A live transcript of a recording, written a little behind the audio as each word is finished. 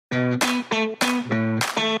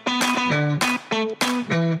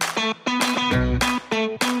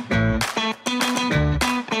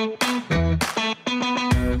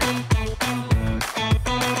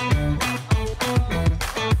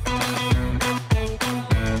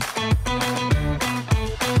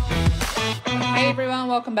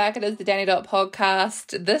welcome back. It is the Dani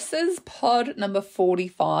podcast. This is pod number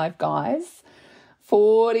 45, guys.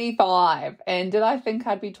 45. And did I think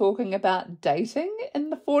I'd be talking about dating in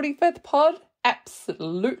the 45th pod?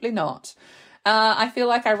 Absolutely not. I feel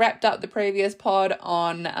like I wrapped up the previous pod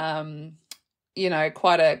on,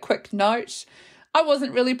 quite a quick note. I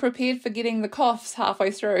wasn't really prepared for getting the coughs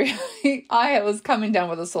halfway through. I was coming down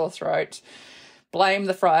with a sore throat. Blame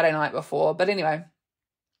the Friday night before. But anyway,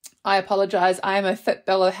 I apologise. I am a fit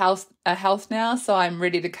bill of health now, so I'm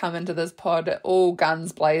ready to come into this pod all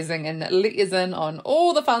guns blazing and let you in on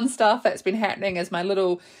all the fun stuff that's been happening as my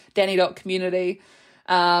little Dani community.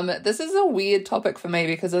 This is a weird topic for me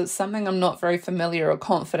because it's something I'm not very familiar or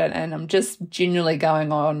confident in. I'm just genuinely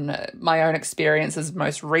going on my own experiences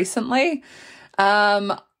most recently.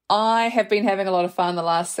 I have been having a lot of fun the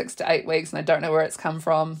last 6 to 8 weeks, and I don't know where it's come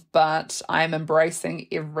from, but I'm embracing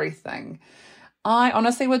everything. I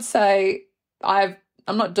honestly would say I'm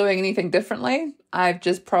not doing anything differently. I've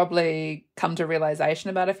just probably come to realization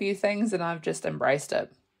about a few things and I've just embraced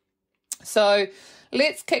it. So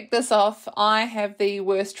let's kick this off. I have the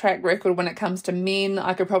worst track record when it comes to men.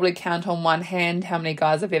 I could probably count on one hand how many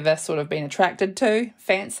guys I've ever sort of been attracted to,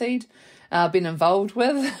 fancied, been involved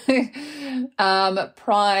with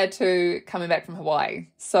prior to coming back from Hawaii.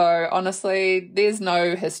 So honestly, there's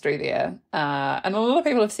no history there. And a lot of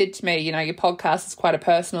people have said to me, your podcast is quite a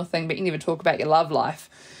personal thing, but you never talk about your love life.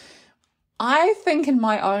 I think in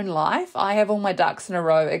my own life, I have all my ducks in a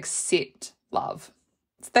row except love.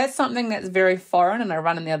 So that's something that's very foreign, and I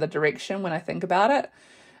run in the other direction when I think about it.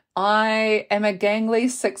 I am a gangly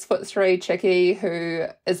 6'3" chickie who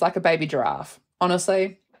is like a baby giraffe.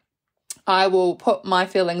 Honestly, I will put my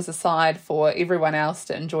feelings aside for everyone else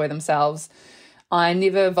to enjoy themselves. I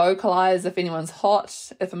never vocalize if anyone's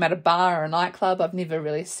hot. If I'm at a bar or a nightclub, I've never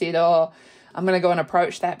really said, I'm going to go and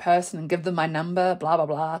approach that person and give them my number, blah, blah,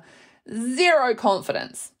 blah. Zero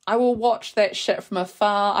confidence. I will watch that shit from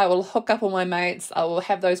afar. I will hook up all my mates. I will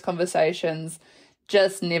have those conversations,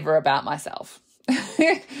 just never about myself.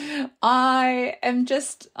 I am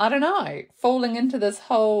just, falling into this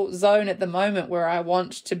whole zone at the moment where I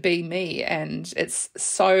want to be me, and it's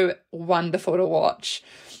so wonderful to watch.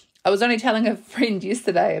 I was only telling a friend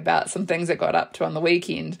yesterday about some things I got up to on the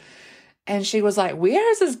weekend, and she was like, where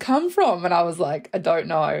has this come from? And I was like, I don't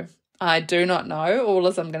know. I do not know. All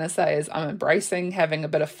I'm going to say is I'm embracing having a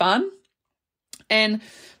bit of fun, and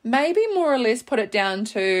maybe more or less put it down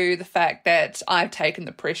to the fact that I've taken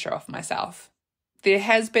the pressure off myself. There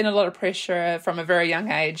has been a lot of pressure from a very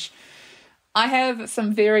young age. I have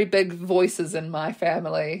some very big voices in my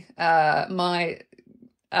family. My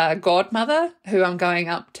godmother, who I'm going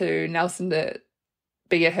up to Nelson to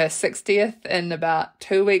be at her 60th in about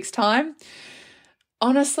 2 weeks' time.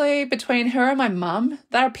 Honestly, between her and my mum,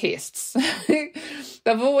 they're pests. They've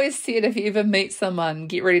always said if you ever meet someone,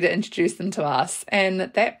 get ready to introduce them to us. And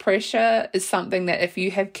that pressure is something that if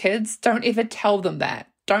you have kids, don't ever tell them that.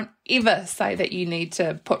 Don't ever say that you need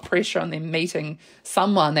to put pressure on them meeting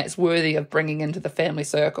someone that's worthy of bringing into the family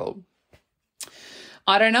circle.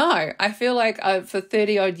 I don't know. I feel like for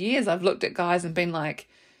 30 odd years, I've looked at guys and been like,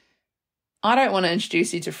 I don't want to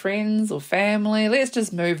introduce you to friends or family. Let's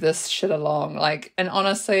just move this shit along. And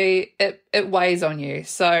honestly, it weighs on you.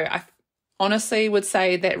 So I honestly would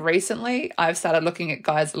say that recently I've started looking at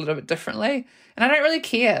guys a little bit differently, and I don't really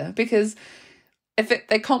care because if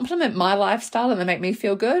they complement my lifestyle and they make me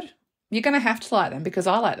feel good, you're going to have to like them because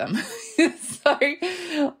I like them. So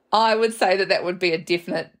I would say that would be a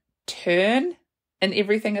definite turn in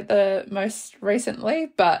everything at the most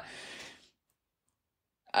recently. But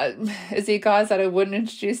is there guys that I wouldn't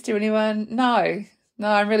introduce to anyone? No,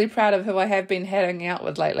 I'm really proud of who I have been hanging out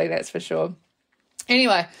with lately, that's for sure.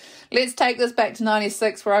 Anyway, let's take this back to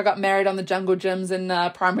 96, where I got married on the jungle gyms in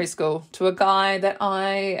primary school to a guy that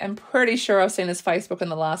I am pretty sure I've seen his Facebook in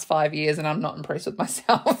the last 5 years, and I'm not impressed with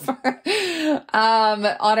myself.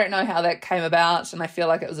 I don't know how that came about, and I feel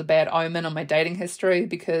like it was a bad omen on my dating history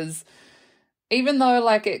because even though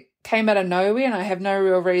it came out of nowhere and I have no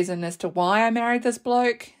real reason as to why I married this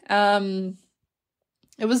bloke,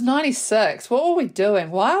 it was 96. What were we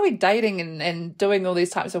doing? Why are we dating and doing all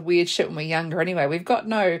these types of weird shit when we're younger anyway? We've got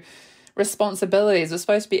no responsibilities. We're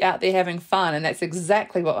supposed to be out there having fun, and that's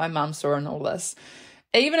exactly what my mum saw in all this.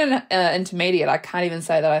 Even in intermediate, I can't even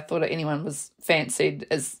say that I thought anyone was fancied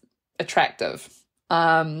as attractive.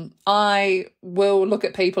 I will look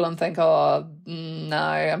at people and think, no,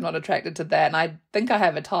 I'm not attracted to that. And I think I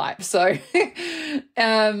have a type. So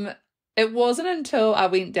it wasn't until I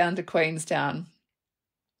went down to Queenstown,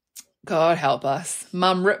 God help us,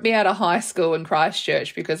 Mum ripped me out of high school in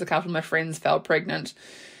Christchurch because a couple of my friends fell pregnant.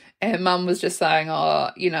 And Mum was just saying,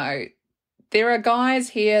 oh, there are guys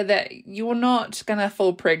here that you're not going to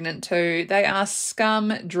fall pregnant to. They are scum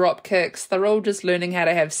dropkicks. They're all just learning how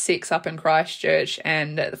to have sex up in Christchurch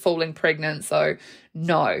and falling pregnant. So,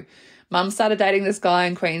 no. Mum started dating this guy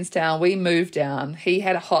in Queenstown. We moved down. He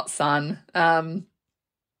had a hot son.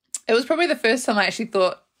 It was probably the first time I actually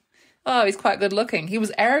thought, oh, he's quite good looking. He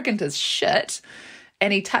was arrogant as shit,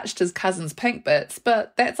 and he touched his cousin's pink bits,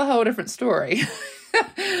 but that's a whole different story.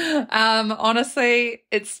 Honestly,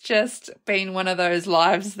 it's just been one of those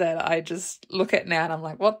lives that I just look at now and I'm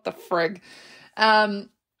like, what the frig?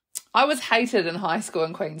 I was hated in high school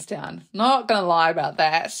in Queenstown. Not going to lie about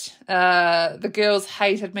that. The girls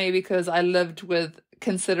hated me because I lived with,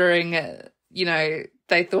 considering,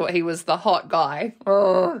 they thought he was the hot guy.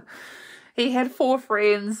 Oh. He had 4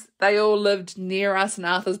 friends. They all lived near us in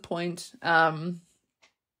Arthur's Point. And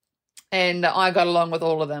I got along with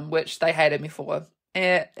all of them, which they hated me for.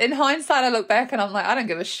 In hindsight, I look back and I'm like, I don't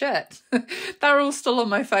give a shit. They're all still on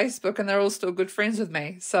my Facebook and they're all still good friends with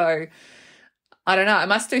me. So I don't know. I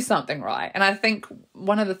must do something right. And I think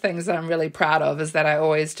one of the things that I'm really proud of is that I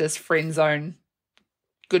always just friend zone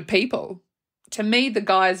good people. To me, the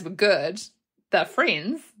guys were good. They're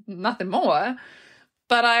friends, nothing more.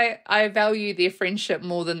 But I value their friendship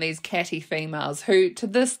more than these catty females who, to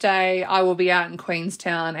this day, I will be out in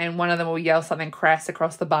Queenstown and one of them will yell something crass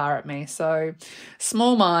across the bar at me. So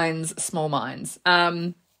small minds, small minds.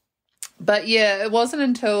 But yeah, it wasn't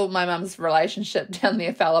until my mum's relationship down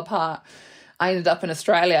there fell apart, I ended up in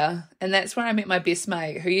Australia. And that's where I met my best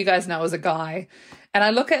mate, who you guys know is a guy. And I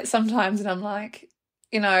look at sometimes and I'm like,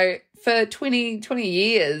 for 20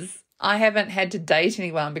 years, I haven't had to date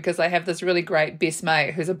anyone because I have this really great best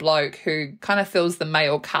mate who's a bloke who kind of fills the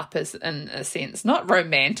male cup in a sense, not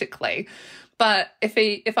romantically, but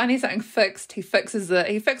if I need something fixed, he fixes it.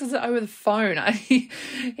 He fixes it over the phone. He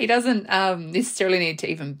doesn't necessarily need to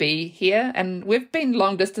even be here. And we've been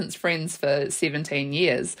long distance friends for 17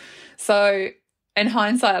 years. So in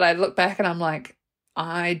hindsight, I look back and I'm like,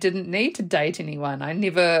 I didn't need to date anyone. I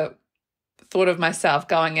never thought of myself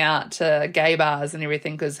going out to gay bars and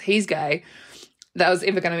everything because he's gay, that I was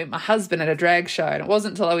ever going to meet my husband at a drag show. And it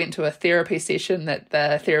wasn't until I went to a therapy session that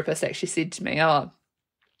the therapist actually said to me, oh,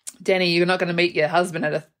 Dani, you're not going to meet your husband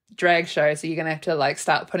at a drag show, so you're going to have to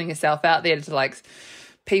start putting yourself out there to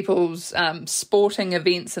people's sporting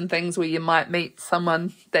events and things where you might meet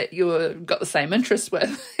someone that you've got the same interest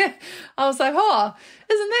with. I was like, oh,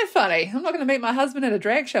 isn't that funny? I'm not going to meet my husband at a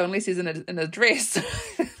drag show unless he's in a dress.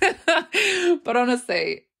 But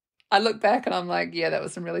honestly, I look back and I'm like, yeah, that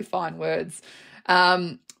was some really fine words.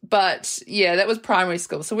 But yeah, that was primary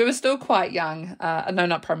school. So we were still quite young. No,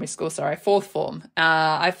 not primary school, sorry, 4th form.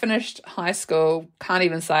 I finished high school. Can't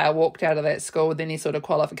even say I walked out of that school with any sort of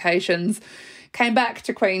qualifications. Came back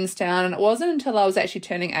to Queenstown, and it wasn't until I was actually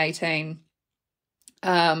turning 18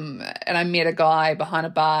 and I met a guy behind a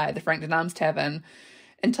bar at the Frankton Arms Tavern.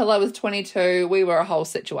 Until I was 22, we were a whole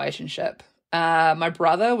situationship. My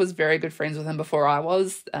brother was very good friends with him before I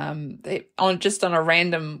was. On a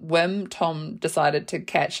random whim, Tom decided to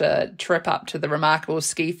catch a trip up to the remarkable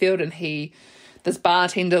ski field, and this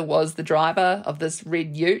bartender was the driver of this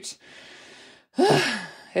red ute.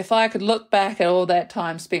 If I could look back at all that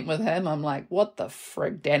time spent with him, I'm like, what the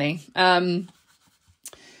frig, Dani?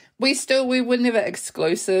 We were never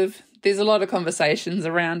exclusive. There's a lot of conversations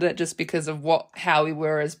around it just because of how we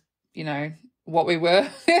were as, what we were.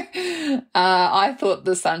 I thought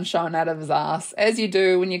the sun shone out of his ass, as you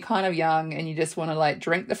do when you're kind of young and you just want to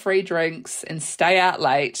drink the free drinks and stay out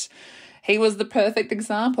late. He was the perfect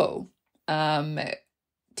example.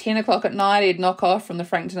 10 o'clock at night, he'd knock off from the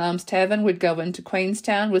Frankton Arms Tavern. We'd go into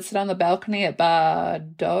Queenstown. We'd sit on the balcony at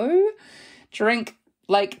Bardo, drink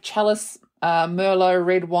Lake Chalice Merlot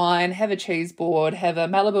red wine, have a cheese board, have a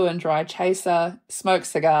Malibu and dry chaser, smoke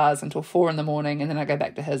cigars until 4 a.m, and then I go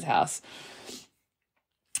back to his house.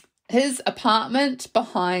 His apartment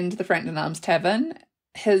behind the Frankton Arms Tavern,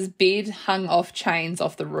 his bed hung off chains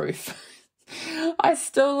off the roof. I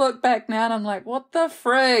still look back now and I'm like, what the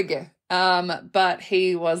frig? But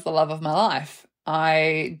he was the love of my life.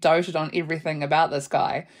 I doted on everything about this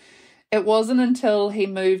guy. It wasn't until he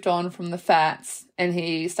moved on from the Fats and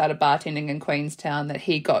he started bartending in Queenstown that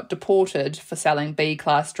he got deported for selling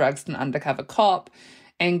B-class drugs to an undercover cop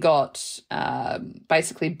and got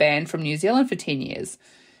basically banned from New Zealand for 10 years.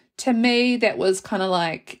 To me, that was kind of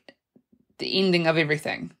like the ending of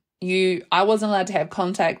everything. I wasn't allowed to have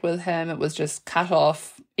contact with him. It was just cut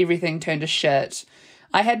off. Everything turned to shit.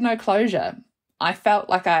 I had no closure. I felt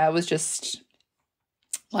like I was just...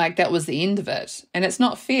 that was the end of it. And it's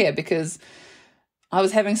not fair because I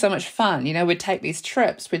was having so much fun. You know, we'd take these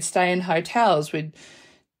trips, we'd stay in hotels, we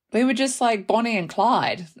were just like Bonnie and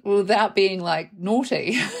Clyde without being like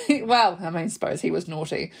naughty. Well, I mean, I suppose he was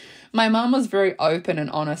naughty. My mum was very open and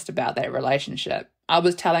honest about that relationship. I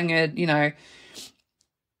was telling her, you know,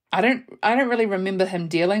 I don't really remember him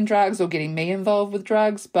dealing drugs or getting me involved with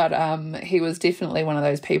drugs, but he was definitely one of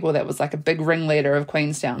those people that was like a big ringleader of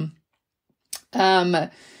Queenstown.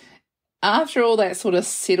 After all that sort of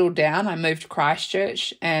settled down, I moved to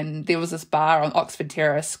Christchurch, and there was this bar on Oxford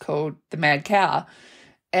Terrace called the Mad Cow.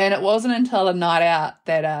 And it wasn't until a night out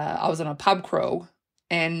that I was on a pub crawl,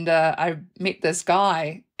 and I met this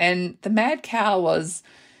guy. And the Mad Cow was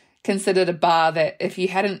considered a bar that if you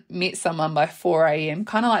hadn't met someone by 4 a.m.,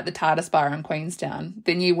 kind of like the TARDIS bar in Queenstown,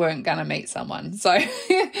 then you weren't going to meet someone. So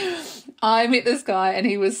I met this guy, and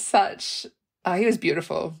he was he was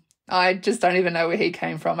beautiful. I just don't even know where he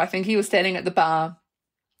came from. I think he was standing at the bar.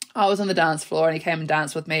 I was on the dance floor, and he came and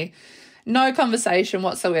danced with me. No conversation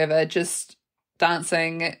whatsoever, just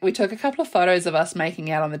dancing. We took a couple of photos of us making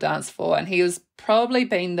out on the dance floor, and he was probably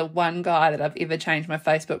been the one guy that I've ever changed my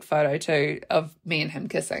Facebook photo to of me and him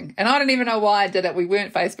kissing. And I don't even know why I did it. We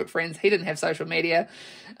weren't Facebook friends. He didn't have social media.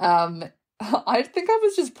 I think I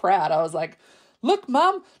was just proud. I was like, look,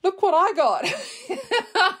 Mum, look what I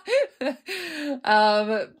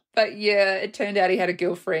got. But yeah, it turned out he had a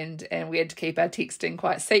girlfriend, and we had to keep our texting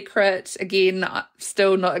quite secret. Again,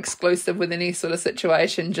 still not exclusive with any sort of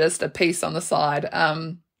situation, just a piece on the side.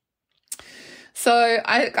 So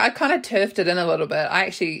I kind of turfed it in a little bit. I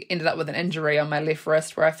actually ended up with an injury on my left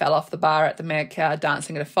wrist where I fell off the bar at the Mad Cow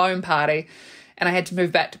dancing at a foam party, and I had to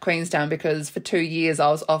move back to Queenstown because for 2 years I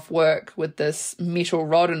was off work with this metal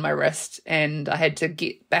rod in my wrist, and I had to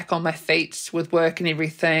get back on my feet with work and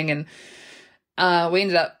everything. And we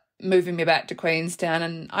ended up moving me back to Queenstown,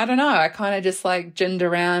 and I don't know, I kind of just like ginned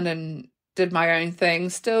around and did my own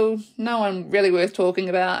thing. Still no one really worth talking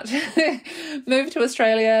about. Moved to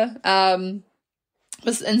Australia,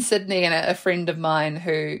 was in Sydney, and a friend of mine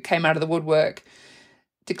who came out of the woodwork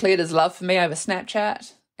declared his love for me over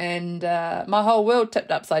Snapchat, and my whole world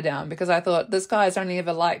tipped upside down because I thought, this guy's only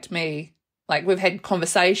ever liked me, like we've had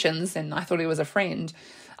conversations and I thought he was a friend.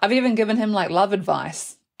 I've even given him like love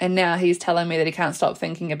advice, and now he's telling me that he can't stop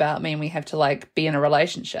thinking about me and we have to like be in a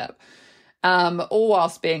relationship, all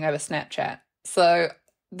whilst being over Snapchat. So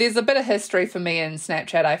there's a bit of history for me in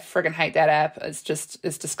Snapchat. I friggin' hate that app. It's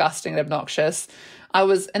disgusting and obnoxious. I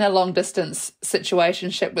was in a long distance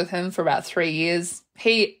situationship with him for about 3 years.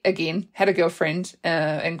 He, again, had a girlfriend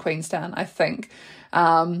in Queenstown, I think.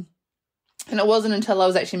 And it wasn't until I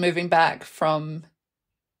was actually moving back from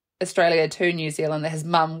Australia to New Zealand that his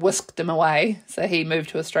mum whisked him away. So he moved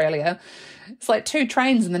to Australia. It's like 2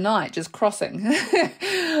 trains in the night just crossing.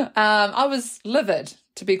 I was livid,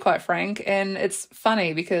 to be quite frank. And it's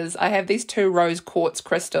funny because I have these 2 rose quartz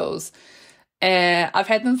crystals, and I've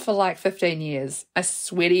had them for like 15 years. I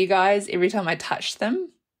swear to you guys, every time I touch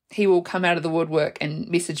them, he will come out of the woodwork and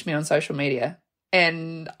message me on social media.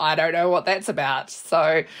 And I don't know what that's about.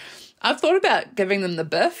 So I've thought about giving them the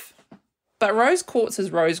biff. But rose quartz is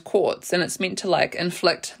rose quartz, and it's meant to like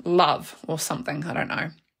inflict love or something. I don't know.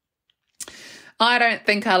 I don't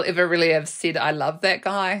think I'll ever really have said I love that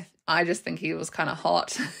guy. I just think he was kind of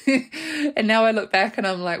hot. And now I look back and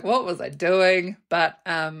I'm like, what was I doing? But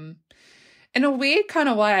in a weird kind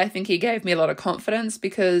of way, I think he gave me a lot of confidence,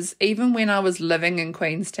 because even when I was living in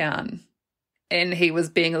Queenstown and he was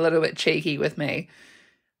being a little bit cheeky with me,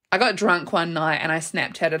 I got drunk one night and I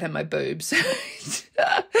Snapchatted him my boobs.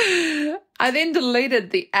 I then deleted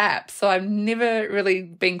the app, so I've never really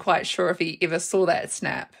been quite sure if he ever saw that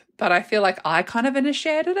snap. But I feel like I kind of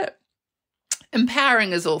initiated it.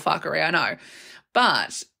 Empowering is all fuckery, I know.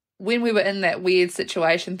 But when we were in that weird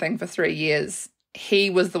situation thing for 3 years, he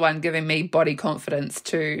was the one giving me body confidence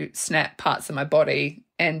to snap parts of my body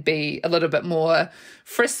and be a little bit more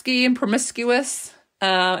frisky and promiscuous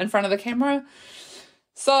in front of the camera.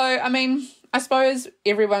 So, I mean, I suppose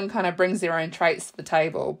everyone kind of brings their own traits to the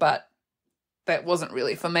table, but that wasn't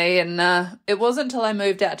really for me. And it wasn't until I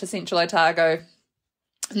moved out to Central Otago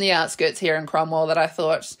in the outskirts here in Cromwell that I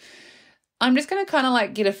thought, I'm just going to kind of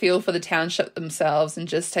like get a feel for the township themselves and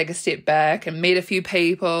just take a step back and meet a few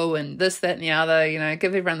people and this, that, and the other, you know,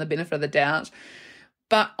 give everyone the benefit of the doubt.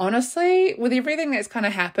 But honestly, with everything that's kind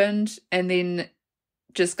of happened and then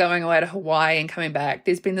just going away to Hawaii and coming back,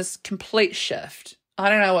 there's been this complete shift. I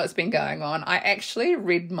don't know what's been going on. I actually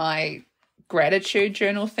read my gratitude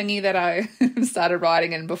journal thingy that I started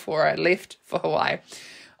writing in before I left for Hawaii.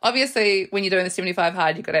 Obviously, when you're doing the 75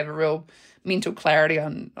 hard, you've got to have a real mental clarity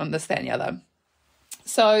on this, that, and the other.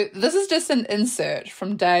 So this is just an insert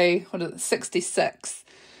from day 66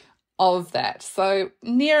 of that. So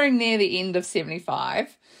near the end of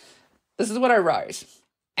 75, this is what I wrote.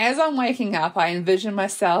 As I'm waking up, I envision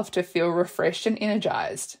myself to feel refreshed and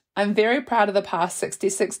energized. I'm very proud of the past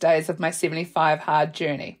 66 days of my 75 hard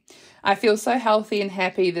journey. I feel so healthy and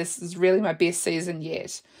happy. This is really my best season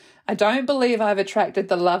yet. I don't believe I've attracted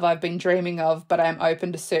the love I've been dreaming of, but I'm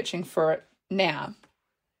open to searching for it now.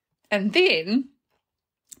 And then,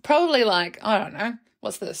 probably like, I don't know,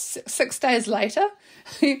 what's this, 6 days later,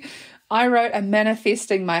 I wrote a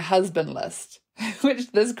manifesting my husband list,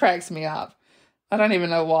 which this cracks me up. I don't even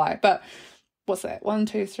know why, but what's that? 1,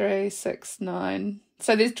 2, 3, 6, 9.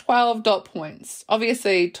 So there's 12 dot points.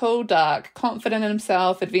 Obviously, tall, dark, confident in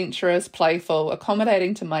himself, adventurous, playful,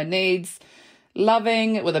 accommodating to my needs,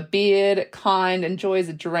 loving, with a beard, kind, enjoys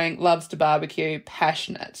a drink, loves to barbecue,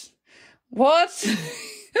 passionate. What?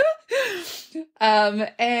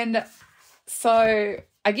 And so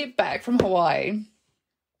I get back from Hawaii.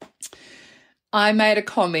 I made a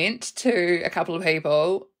comment to a couple of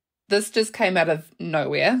people. This just came out of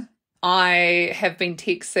nowhere. I have been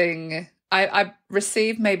texting. I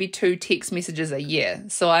receive maybe 2 text messages a year.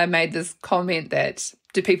 So I made this comment that,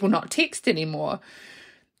 do people not text anymore?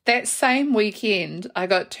 That same weekend, I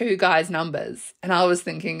got 2 guys' numbers. And I was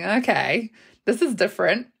thinking, okay, this is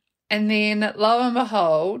different. And then lo and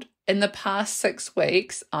behold, in the past 6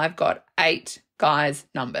 weeks, I've got 8 guys'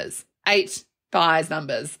 numbers. 8 guys'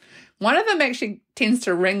 numbers. One of them actually tends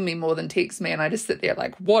to ring me more than text me, and I just sit there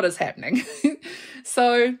like, what is happening?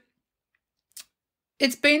 So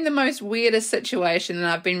it's been the most weirdest situation, and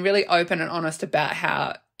I've been really open and honest about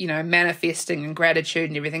how, manifesting and gratitude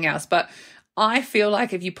and everything else. But I feel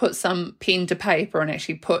like if you put some pen to paper and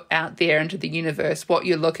actually put out there into the universe what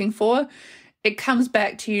you're looking for, it comes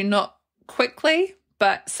back to you not quickly,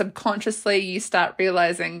 but subconsciously you start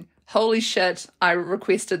realizing, holy shit, I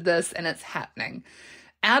requested this and it's happening.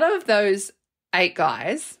 Out of those 8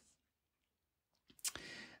 guys,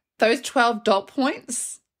 those 12 dot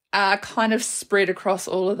points are kind of spread across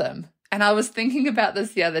all of them. And I was thinking about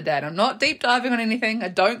this the other day, and I'm not deep diving on anything. I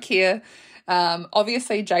don't care.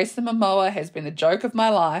 Obviously, Jason Momoa has been the joke of my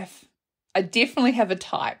life. I definitely have a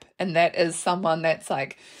type, and that is someone that's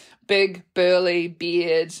like big, burly,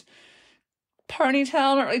 beard,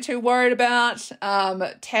 ponytail, not really too worried about,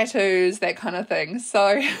 tattoos, that kind of thing.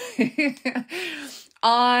 So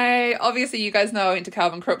obviously, you guys know I went to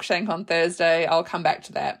Calvin Crookshank on Thursday. I'll come back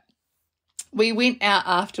to that. We went out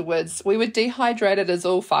afterwards. We were dehydrated as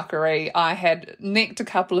all fuckery. I had nicked a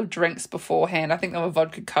couple of drinks beforehand. I think they were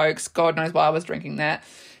vodka cokes. God knows why I was drinking that.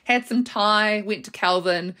 Had some Thai, went to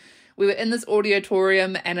Calvin. We were in this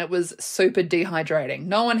auditorium and it was super dehydrating.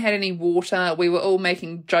 No one had any water. We were all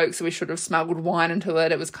making jokes that we should have smuggled wine into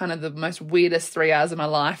it. It was kind of the most weirdest 3 hours of my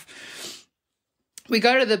life. We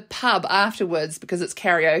go to the pub afterwards because it's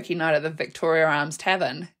karaoke night at the Victoria Arms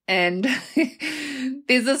Tavern. And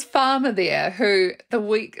there's this farmer there who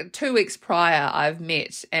 2 weeks prior I've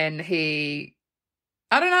met, and he's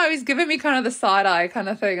giving me kind of the side eye kind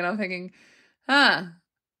of thing. And I'm thinking, I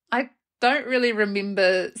don't really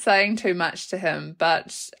remember saying too much to him,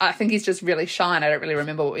 but I think he's just really shy and I don't really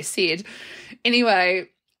remember what we said. Anyway,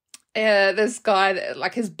 this guy,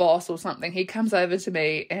 like his boss or something, he comes over to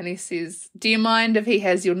me and he says, do you mind if he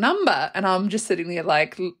has your number? And I'm just sitting there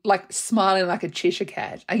like smiling like a Cheshire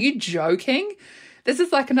cat. Are you joking? This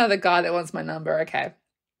is like another guy that wants my number. Okay.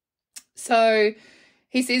 So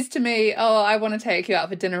he says to me, oh, I want to take you out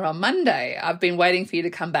for dinner on Monday. I've been waiting for you to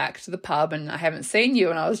come back to the pub and I haven't seen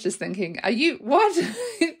you. And I was just thinking, are you, what?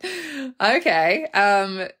 Okay.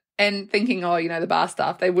 And thinking, oh, the bar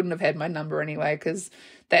staff, they wouldn't have had my number anyway because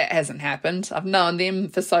that hasn't happened. I've known them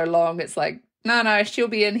for so long. It's like, no, she'll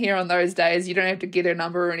be in here on those days. You don't have to get her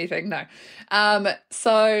number or anything. No.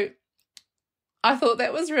 So I thought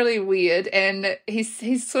that was really weird. And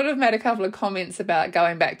he's sort of made a couple of comments about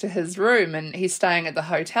going back to his room, and he's staying at the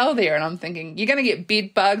hotel there. And I'm thinking, you're going to get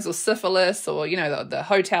bed bugs or syphilis, or, the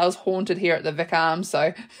hotel's haunted here at the Vic Arms.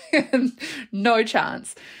 So no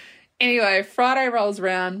chance. Anyway, Friday rolls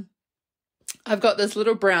around. I've got this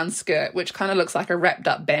little brown skirt, which kind of looks like a wrapped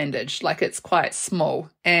up bandage, like it's quite small.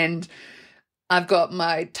 And I've got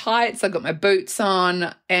my tights, I've got my boots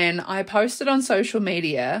on, and I posted on social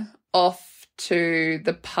media off to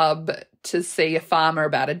the pub to see a farmer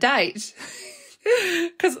about a date.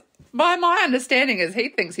 Because my understanding is he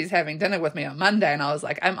thinks he's having dinner with me on Monday. And I was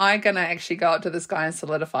like, am I going to actually go up to this guy and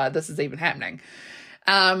solidify this is even happening?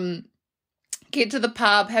 Get to the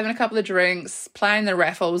pub, having a couple of drinks, playing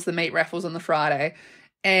the meat raffles on the Friday.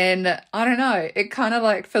 And I don't know, it kind of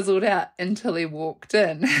like fizzled out until he walked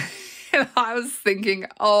in. And I was thinking,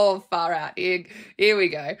 oh, far out, here we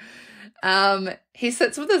go. He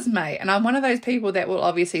sits with his mate, and I'm one of those people that will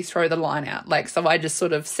obviously throw the line out. Like, so I just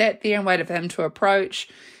sort of sat there and waited for him to approach.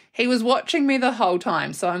 He was watching me the whole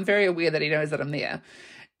time, so I'm very aware that he knows that I'm there.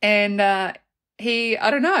 And I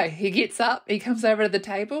don't know, he gets up, he comes over to the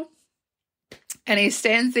table, and he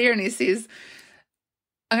stands there and he says,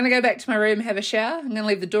 I'm going to go back to my room and have a shower. I'm going to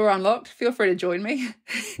leave the door unlocked. Feel free to join me.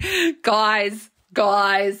 Guys,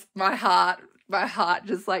 my heart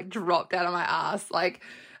just like dropped out of my ass. Like,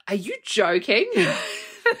 are you joking?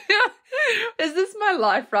 Is this my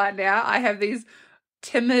life right now? I have these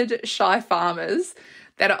timid, shy farmers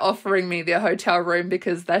that are offering me their hotel room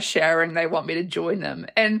because they're showering. They want me to join them.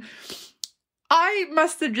 And I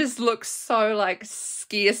must have just looked so like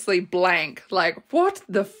scarcely blank, like what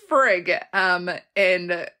the frig?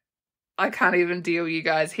 And I can't even deal, you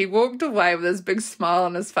guys. He walked away with this big smile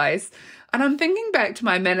on his face. And I'm thinking back to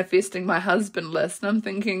my manifesting my husband list, and I'm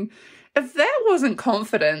thinking, if that wasn't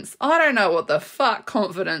confidence, I don't know what the fuck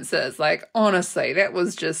confidence is. Like, honestly, that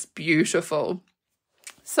was just beautiful.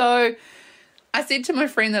 So I said to my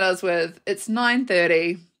friend that I was with, it's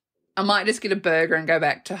 9:30. I might just get a burger and go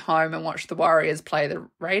back to home and watch the Warriors play the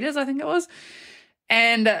Raiders, I think it was.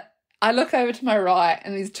 And I look over to my right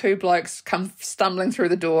and these two blokes come stumbling through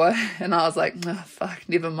the door, and I was like, oh, fuck,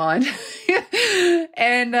 never mind.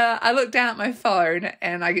 And I look down at my phone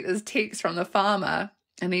and I get this text from the farmer,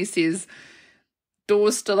 and he says,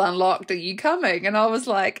 door's still unlocked, are you coming? And I was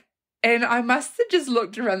like, and I must have just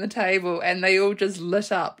looked around the table and they all just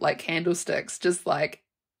lit up like candlesticks, just like,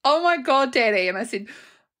 oh my God, Daddy. And I said,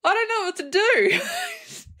 I don't know what to do.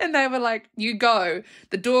 And they were like, you go.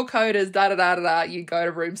 The door code is da-da-da-da-da. You go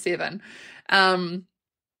to room 7. I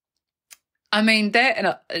mean, that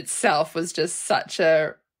in itself was just such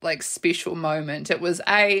a like special moment. It was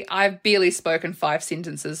A, I've barely spoken 5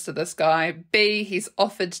 sentences to this guy. B, he's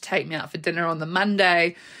offered to take me out for dinner on the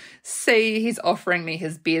Monday. C, he's offering me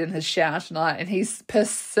his bed and his shower tonight, and he's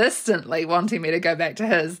persistently wanting me to go back to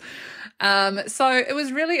his. So it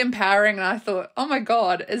was really empowering, and I thought, oh my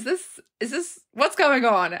God, is this what's going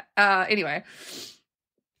on? Anyway,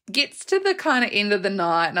 gets to the kind of end of the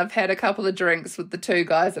night, and I've had a couple of drinks with the 2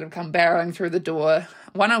 guys that have come barreling through the door,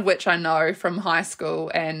 one of which I know from high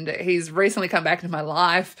school, and he's recently come back into my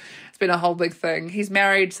life. It's been a whole big thing. He's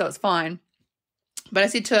married, so it's fine. But I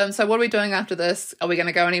said to him, so what are we doing after this? Are we going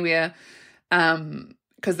to go anywhere?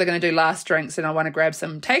 Because they're going to do last drinks and I want to grab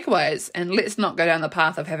some takeaways, and let's not go down the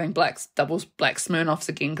path of having black Smirnoffs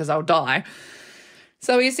again because I'll die.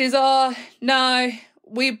 So he says, oh, no,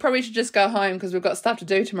 we probably should just go home because we've got stuff to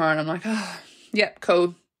do tomorrow. And I'm like, oh, yep,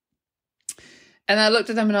 cool. And I looked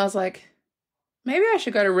at him and I was like, maybe I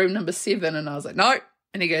should go to room number 7. And I was like, no.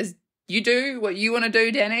 And he goes, you do what you want to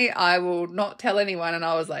do, Dani. I will not tell anyone. And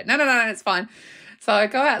I was like, no, it's fine. So I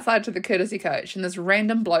go outside to the courtesy coach, and this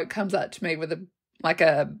random bloke comes up to me with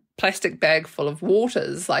a plastic bag full of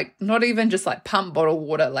waters, like not even just like pump bottle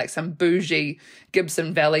water, like some bougie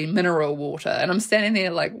Gibson Valley mineral water. And I'm standing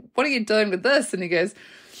there like, what are you doing with this? And he goes,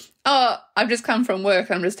 oh, I've just come from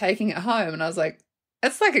work. I'm just taking it home. And I was like,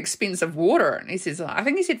 it's like expensive water. And he says, I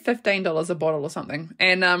think he said $15 a bottle or something.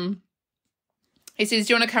 And he says,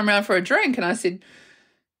 do you want to come around for a drink? And I said,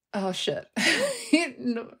 oh, shit.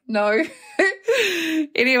 No.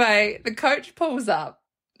 Anyway, the coach pulls up.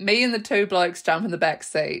 Me and the 2 blokes jump in the back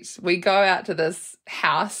seat. We go out to this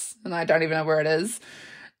house, and I don't even know where it is.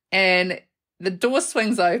 And the door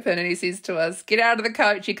swings open, and he says to us, get out of the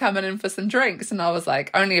coach, you're coming in for some drinks. And I was like,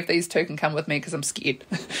 only if these 2 can come with me because I'm scared.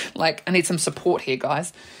 Like, I need some support here,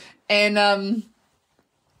 guys. And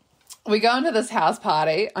we go into this house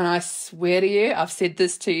party, and I swear to you, I've said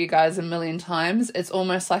this to you guys a million times, it's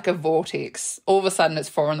almost like a vortex. All of a sudden, it's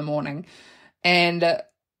 4 a.m. And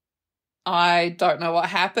I don't know what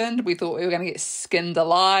happened. We thought we were going to get skinned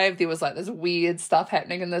alive. There was like this weird stuff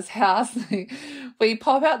happening in this house. We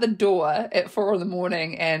pop out the door at 4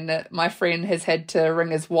 a.m. and my friend has had to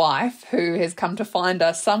ring his wife, who has come to find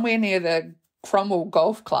us somewhere near the Cromwell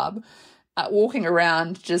Golf Club, walking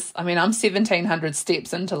around I'm 1,700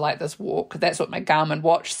 steps into like this walk. That's what my Garmin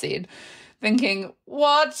watch said, thinking,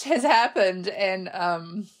 what has happened?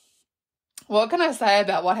 And what can I say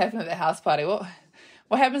about what happened at the house party?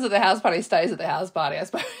 What happens at the house party stays at the house party, I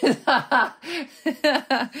suppose.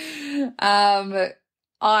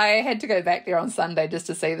 I had to go back there on Sunday just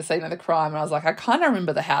to see the scene of the crime, and I was like, I kind of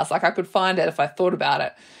remember the house. Like, I could find it if I thought about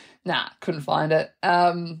it. Nah, couldn't find it.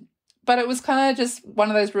 But it was kind of just one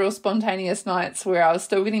of those real spontaneous nights where I was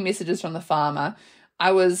still getting messages from the farmer.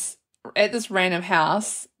 I was at this random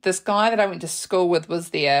house. This guy that I went to school with was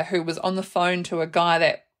there, who was on the phone to a guy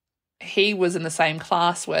that he was in the same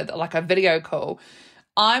class with, like a video call.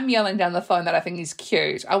 I'm yelling down the phone that I think he's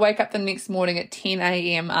cute. I wake up the next morning at 10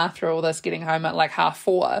 a.m. after all this, getting home at like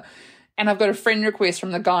 4:30, and I've got a friend request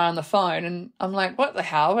from the guy on the phone, and I'm like, what the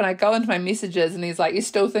hell? And I go into my messages, and he's like, you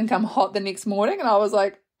still think I'm hot the next morning? And I was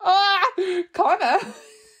like, kinda.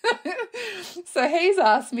 So he's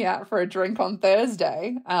asked me out for a drink on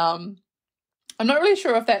Thursday. I'm not really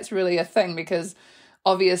sure if that's really a thing, because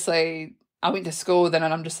obviously I went to school then,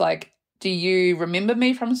 and I'm just like, do you remember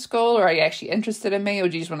me from school, or are you actually interested in me, or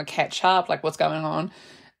do you just want to catch up? Like, what's going on?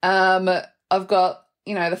 I've got,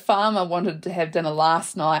 the farmer wanted to have dinner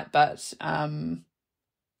last night, but I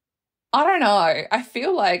don't know. I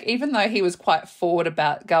feel like even though he was quite forward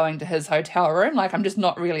about going to his hotel room, like, I'm just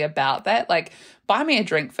not really about that. Like, buy me a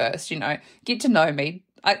drink first, get to know me.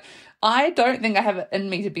 I don't think I have it in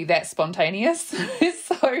me to be that spontaneous.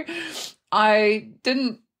 So I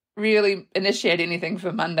didn't really initiate anything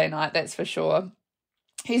for Monday night, that's for sure.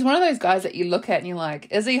 He's one of those guys that you look at and you're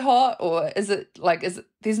like, is he hot, or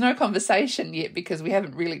there's no conversation yet because we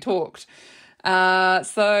haven't really talked.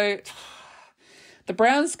 So the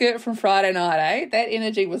brown skirt from Friday night, that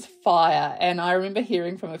energy was fire. And I remember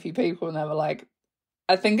hearing from a few people, and they were like,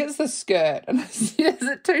 I think it's the skirt. And I said, is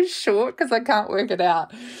it too short? Because I can't work it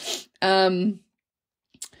out.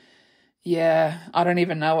 Yeah, I don't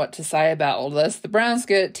even know what to say about all this. The brown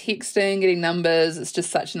skirt, texting, getting numbers, it's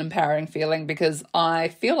just such an empowering feeling, because I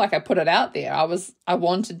feel like I put it out there. I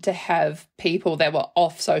wanted to have people that were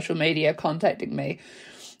off social media contacting me.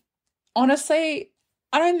 Honestly,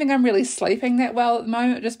 I don't think I'm really sleeping that well at the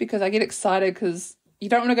moment, just because I get excited, because you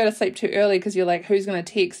don't want to go to sleep too early because you're like, who's going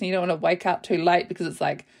to text? And you don't want to wake up too late because it's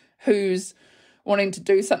like, who's wanting to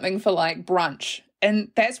do something for like brunch?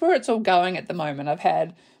 And that's where it's all going at the moment. I've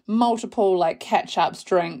had multiple like catch-ups,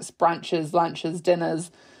 drinks, brunches, lunches,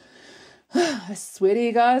 dinners. I swear to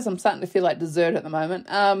you guys, I'm starting to feel like dessert at the moment.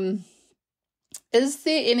 Is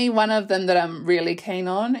there any one of them that I'm really keen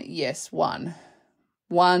on? Yes, one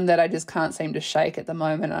that I just can't seem to shake at the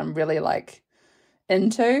moment. I'm really like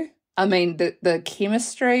into. I mean, the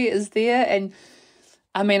chemistry is there. And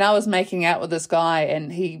I mean, I was making out with this guy,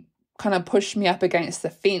 and he kind of pushed me up against the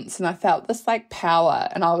fence, and I felt this like power,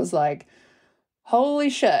 and I was like, holy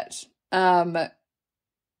shit. Not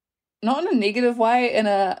in a negative way,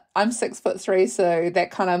 I'm 6'3", so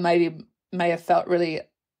that kind of may have felt really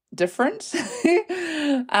different.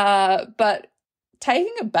 But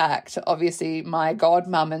taking it back to obviously my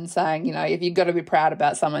godmum and saying, if you've got to be proud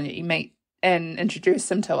about someone that you meet and introduce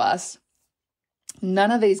them to us, none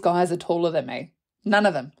of these guys are taller than me. None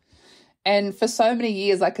of them. And for so many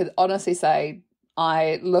years, I could honestly say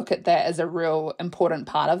I look at that as a real important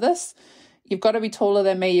part of this. You've got to be taller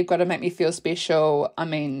than me. You've got to make me feel special. I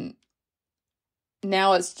mean,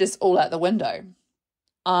 now it's just all out the window.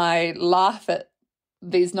 I laugh at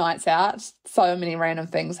these nights out. So many random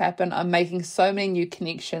things happen. I'm making so many new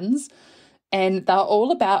connections, and they're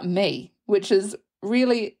all about me, which is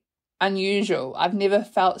really unusual. I've never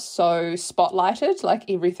felt so spotlighted, like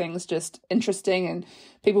everything's just interesting and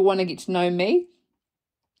people want to get to know me.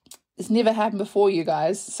 It's never happened before, you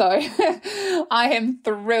guys. So I am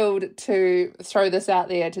thrilled to throw this out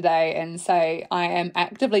there today and say I am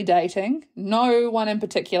actively dating. No one in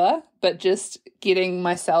particular, but just getting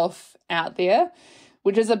myself out there,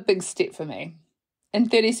 which is a big step for me. In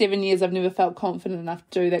 37 years, I've never felt confident enough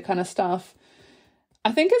to do that kind of stuff.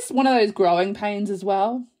 I think it's one of those growing pains as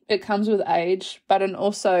well. It comes with age, but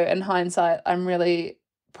also in hindsight, I'm really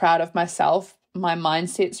proud of myself. My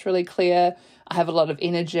mindset's really clear. I have a lot of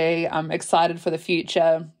energy. I'm excited for the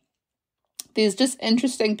future. There's just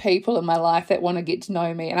interesting people in my life that want to get to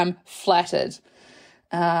know me, and I'm flattered.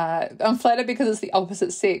 I'm flattered because it's the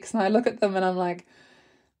opposite sex, and I look at them and I'm like,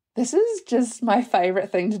 this is just my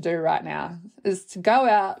favorite thing to do right now, is to go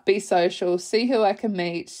out, be social, see who I can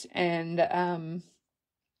meet, and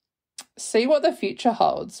see what the future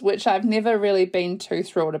holds, which I've never really been too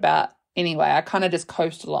thrilled about anyway. I kind of just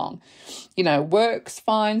coast along. Work's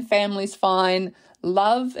fine, family's fine,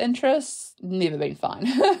 love interests, never been fine.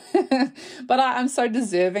 But I'm so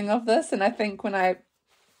deserving of this. And I think when I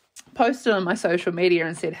posted on my social media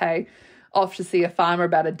and said, hey, off to see a farmer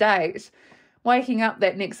about a date, waking up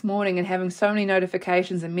that next morning and having so many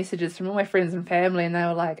notifications and messages from all my friends and family, and they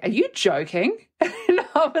were like, are you joking? And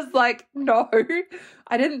I was like, no,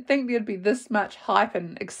 I didn't think there'd be this much hype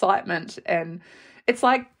and excitement. And it's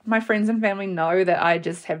like my friends and family know that I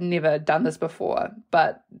just have never done this before,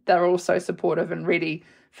 but they're all so supportive and ready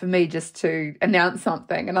for me just to announce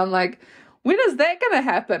something. And I'm like, when is that going to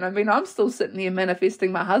happen? I mean, I'm still sitting here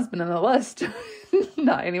manifesting my husband on the list.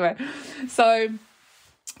 No, anyway. So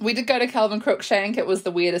we did go to Calvin Crookshank. It was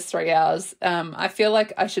the weirdest 3 hours. I feel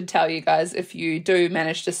like I should tell you guys, if you do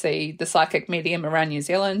manage to see the psychic medium around New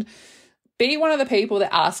Zealand, be one of the people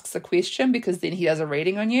that asks a question, because then he does a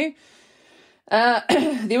reading on you.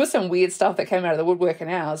 There was some weird stuff that came out of the woodwork in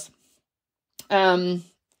ours.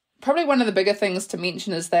 Probably one of the bigger things to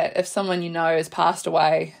mention is that if someone you know has passed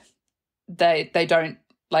away, they don't,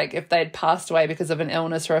 like, if they'd passed away because of an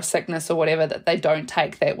illness or a sickness or whatever, that they don't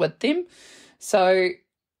take that with them. So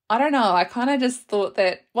I don't know, I kind of just thought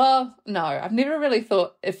that, well, no, I've never really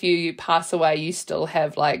thought if you pass away you still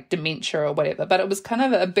have like dementia or whatever, but it was kind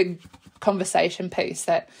of a big conversation piece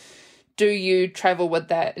that, do you travel with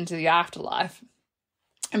that into the afterlife?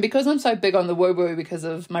 And because I'm so big on the woo-woo because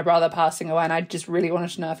of my brother passing away, and I just really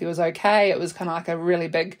wanted to know if he was okay, it was kind of like a really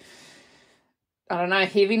big, I don't know,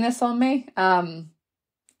 heaviness on me.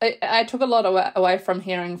 I took a lot away from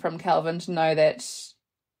hearing from Calvin to know that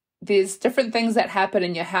there's different things that happen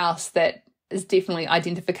in your house that is definitely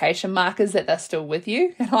identification markers that they're still with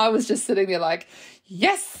you. And I was just sitting there like,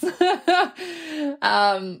 yes.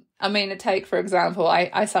 I mean, take, for example,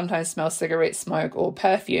 I sometimes smell cigarette smoke or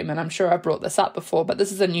perfume, and I'm sure I brought this up before, but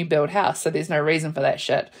this is a new build house, so there's no reason for that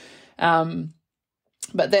shit.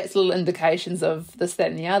 But that's little indications of this,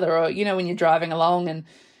 that, and the other. Or, you know, when you're driving along and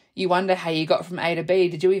you wonder how you got from A to B.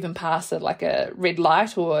 Did you even pass like a red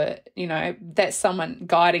light, or, you know, that's someone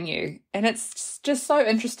guiding you? And it's just so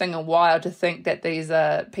interesting and wild to think that these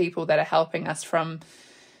are people that are helping us from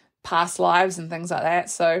past lives and things like that.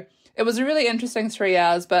 So it was a really interesting 3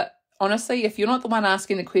 hours, but honestly, if you're not the one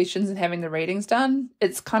asking the questions and having the readings done,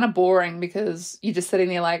 it's kind of boring, because you're just sitting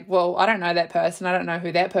there like, well, I don't know that person. I don't know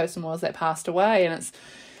who that person was that passed away. And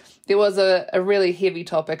there was a really heavy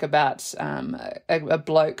topic about a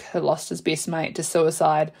bloke who lost his best mate to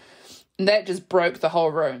suicide, and that just broke the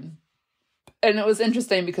whole room. And it was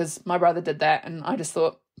interesting because my brother did that, and I just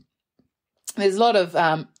thought, there's a lot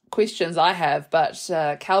of questions I have, but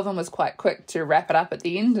Calvin was quite quick to wrap it up at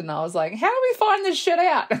the end, and I was like, how do we find this shit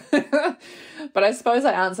out? But I suppose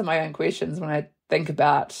I answer my own questions when I think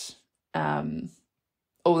about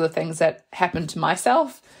all the things that happened to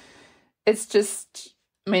myself. It's just,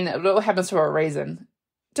 I mean, it all happens for a reason.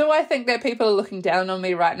 Do I think that people are looking down on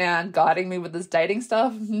me right now and guiding me with this dating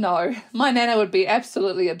stuff? No. My nana would be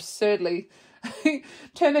absolutely absurdly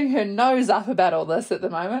turning her nose up about all this at the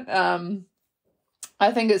moment.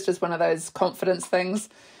 I think it's just one of those confidence things.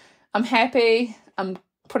 I'm happy. I'm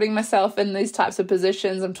putting myself in these types of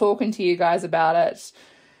positions. I'm talking to you guys about it.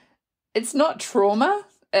 It's not trauma.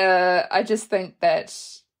 I just think that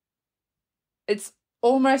it's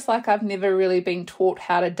almost like I've never really been taught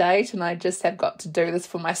how to date, and I just have got to do this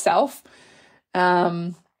for myself.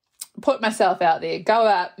 Put myself out there, go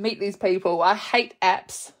out, meet these people. I hate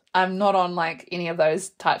apps. I'm not on like any of those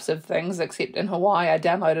types of things, except in Hawaii. I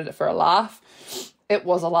downloaded it for a laugh. It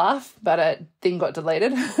was a laugh, but it then got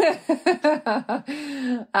deleted.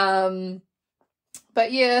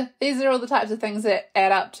 But yeah, these are all the types of things that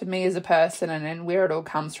add up to me as a person, and where it all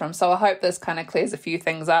comes from. So I hope this kind of clears a few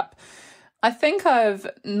things up. I think I've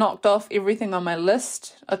knocked off everything on my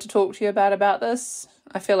list to talk to you about this.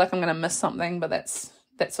 I feel like I'm going to miss something, but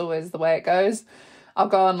that's always the way it goes. I'll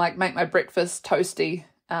go and like make my breakfast toasty,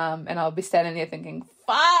 and I'll be standing there thinking,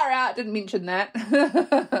 far out, didn't mention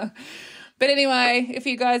that. But anyway, if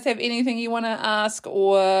you guys have anything you want to ask,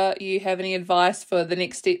 or you have any advice for the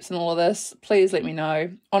next steps in all of this, please let me know.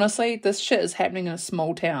 Honestly, this shit is happening in a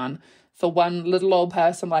small town for one little old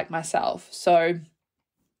person like myself. So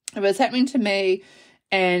if it's happening to me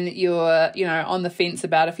and you're, you know, on the fence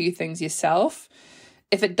about a few things yourself,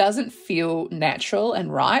 if it doesn't feel natural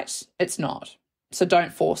and right, it's not. So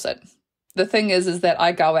don't force it. The thing is that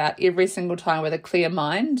I go out every single time with a clear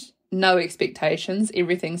mind, no expectations.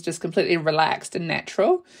 Everything's just completely relaxed and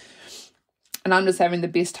natural. And I'm just having the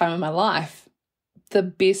best time of my life. The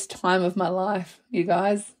best time of my life, you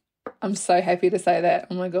guys. I'm so happy to say that.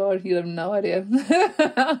 Oh my God, you have no idea.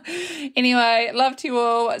 Anyway, love to you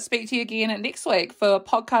all. Speak to you again next week for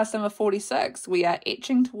podcast number 46. We are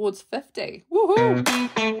etching towards 50. Woohoo!